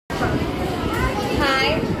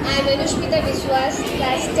I'm Sanchita Biswas,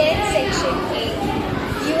 class 10, section A.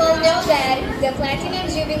 You all know that the Platinum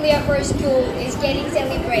Jubilee of our school is getting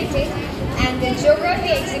celebrated, and the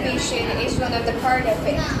Geography exhibition is one of the part of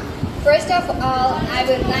it. First of all, I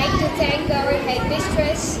would like to thank our head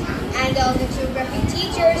mistress and all the Geography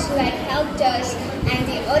teachers who had helped us, and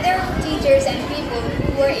the other teachers and people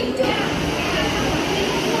who were involved.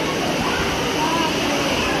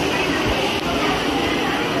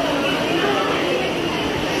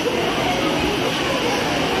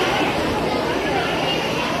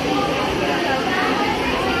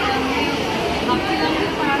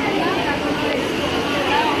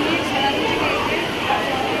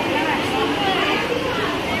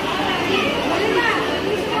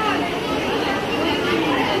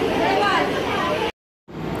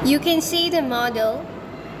 You can see the model.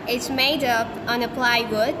 It's made up on a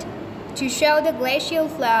plywood to show the glacial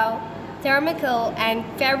flow. Thermal and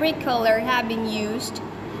fabric color have been used.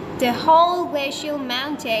 The whole glacial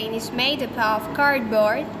mountain is made up of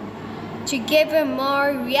cardboard. To give a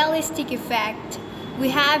more realistic effect, we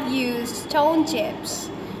have used stone chips.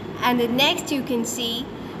 And the next you can see,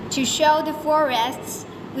 to show the forests,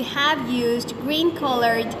 we have used green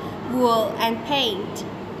colored wool and paint.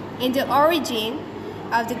 In the origin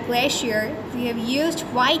of the glacier, we have used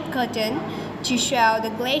white cotton to show the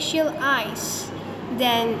glacial ice.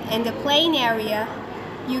 Then in the plain area,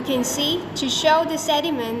 you can see to show the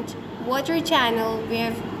sediment water channel, we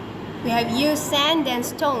have used sand and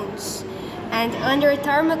stones. And under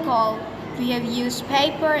thermocol, we have used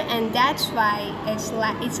paper, and that's why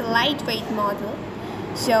it's a lightweight model.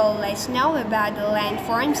 So let's know about the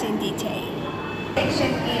landforms in detail.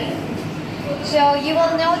 Section A. So you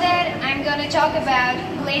will know that I'm going to talk about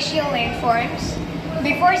glacial landforms.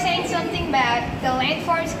 Before saying something about the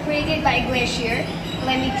landforms created by glacier,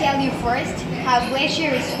 let me tell you first how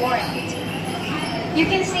glacier is formed. You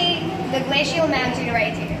can see the glacial mountain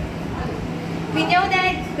right here. We know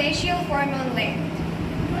that glacial form on land.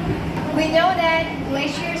 We know that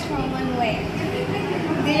glaciers form on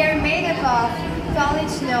land. They are made up of fallen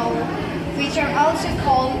snow, which are also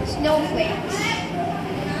called snowflakes.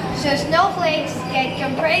 So snowflakes get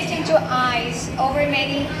compressed into ice over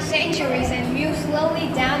many centuries and move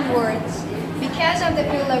slowly downwards because of the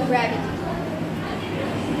pull of gravity.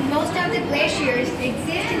 Most of the glaciers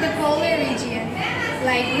exist in the polar region,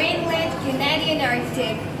 like Greenland, Canadian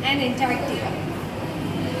Arctic, and Antarctica.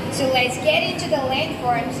 So let's get into the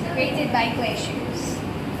landforms created by glaciers.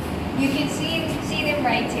 You can see them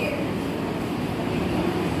right here.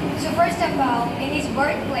 So first of all, in its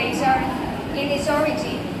birthplace or in its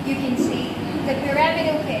origin, you can see the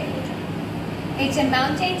pyramidal peak. It's a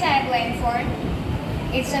mountain-type landform.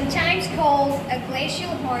 It's sometimes called a glacial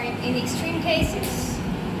horn in extreme cases.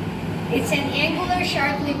 It's an angular,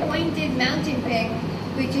 sharply pointed mountain peak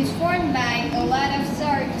which is formed by a lot of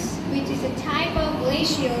sarks, which is a type of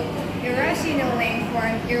glacial erosional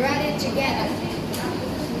landform eroded together.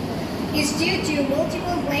 It's due to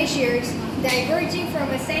multiple glaciers diverging from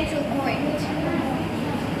a central point.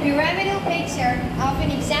 Pyramidal peaks are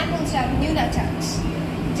often examples of nunataks.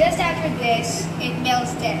 Just after this, it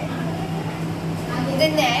melts dead. The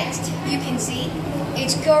next, you can see,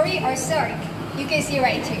 it's Kori or Sark. You can see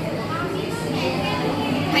right here.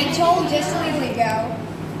 I told just a little ago,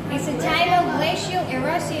 it's a type of glacial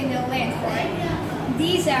erosional landform.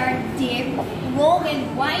 These are deep, long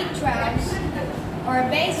and wide troughs or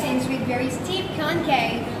basins with very steep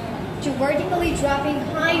concave to vertically dropping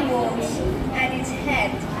high walls at its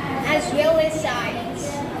head, as well as sides.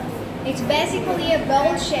 It's basically a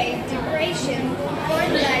bowl-shaped depression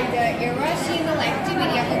formed by the erosional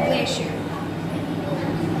activity of a glacier.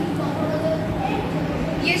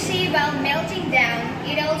 You see, while melting down,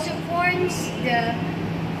 it also forms the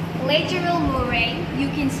lateral moraine you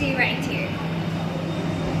can see right here.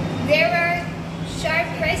 There are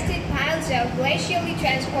sharp-crested piles of glacially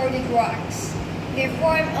transported rocks. They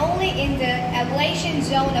form only in the ablation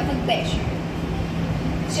zone of a glacier.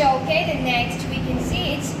 So, okay, the next we can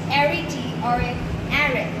see it's arete or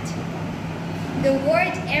arid. The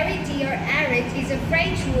word arete or arid is a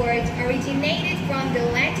French word originated from the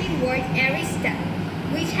Latin word arista,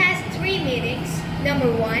 which has three meanings.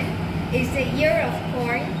 Number 1 is the ear of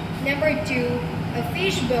corn. Number 2, a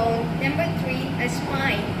fish bone. Number 3, a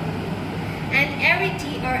spine. An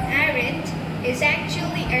arete or arid is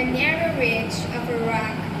actually a narrow ridge of a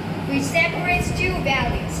rock which separates two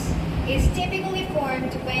valleys. It's typically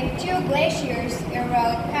formed when two glaciers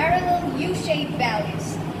erode parallel U-shaped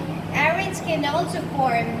valleys. Arids can also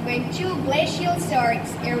form when two glacial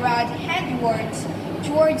sarks erode headwards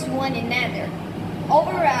towards one another.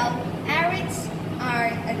 Overall, arids are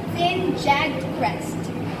a thin, jagged crest.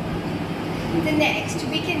 The next,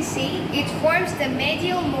 we can see it forms the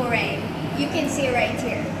medial moraine. You can see right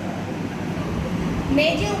here.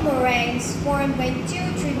 Medial moraines form when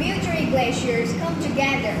two tributary glaciers come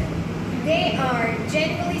together. They are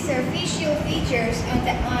generally superficial features on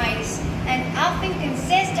the ice and often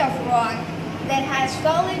consist of rock that has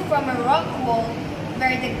fallen from a rock wall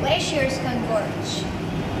where the glaciers converge.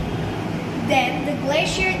 Then the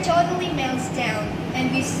glacier totally melts down and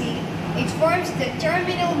we see it forms the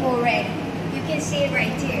terminal moraine. You can see it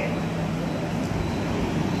right here.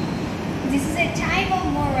 This is a type of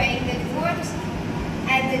moraine that forms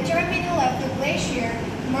at the terminal of the glacier,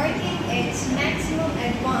 marking its maximum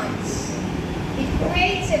advance. It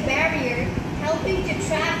creates a barrier helping to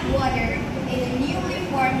trap water in a newly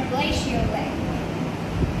formed glacial lake.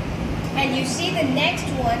 And you see the next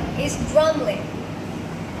one is drumlin.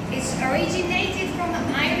 It's originated from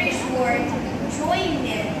an Irish word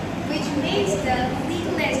droimnin, which means the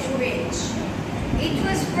littlest ridge. It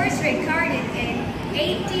was first recorded in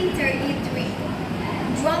 1833.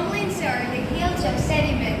 Drumlins are the hills of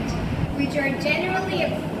sediment, which are generally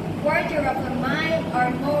a quarter of a mile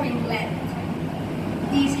or more in length.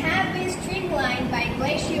 These have been streamlined by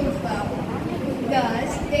glacial flow,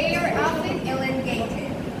 thus they are often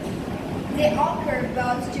elongated. They occur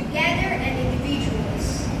both together and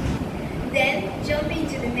individuals. Then jumping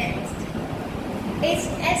to the next. It's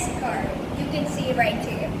eschar. You can see right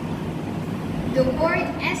here. The word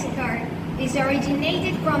eschar is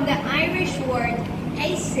originated from the Irish word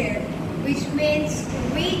acer, which means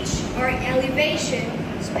ridge or elevation,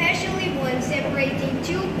 especially when separating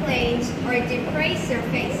two plains or depressed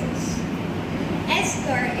surfaces.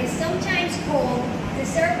 Eschar is sometimes called the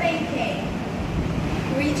serpent cave.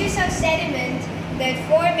 Ridges of sediment that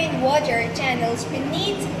form in water channels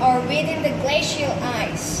beneath or within the glacial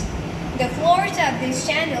ice. The floors of these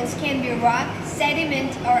channels can be rock,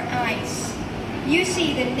 sediment, or ice. You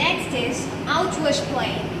see the next is outwash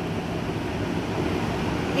plain.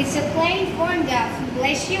 It's a plain formed of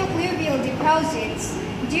Glacio-Fluvial deposits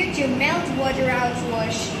due to meltwater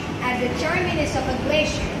outwash at the terminus of a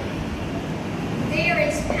glacier. They are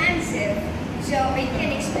expansive, so it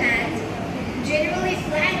can expand. Generally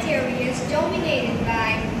flat areas dominated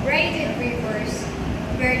by braided rivers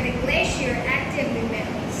where the glacier actively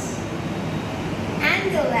melts.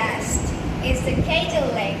 And the last is the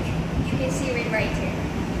Kettle Lake. You can see it right here.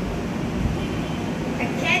 A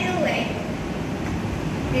Kettle Lake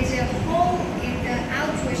is a hole in the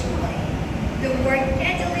outwash plain. The word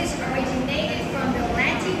kettle is originated from the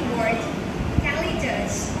Latin word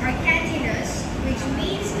calitus or catinus, which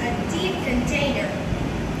means a deep container.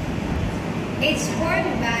 It's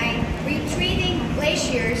formed by retreating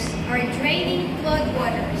glaciers or draining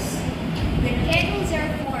floodwaters. The kettles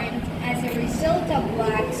are formed as a result of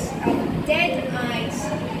blocks of dead ice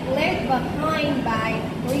left behind by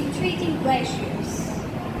retreating glaciers.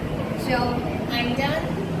 So I'm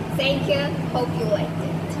done. Thank you. Hope you liked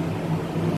it.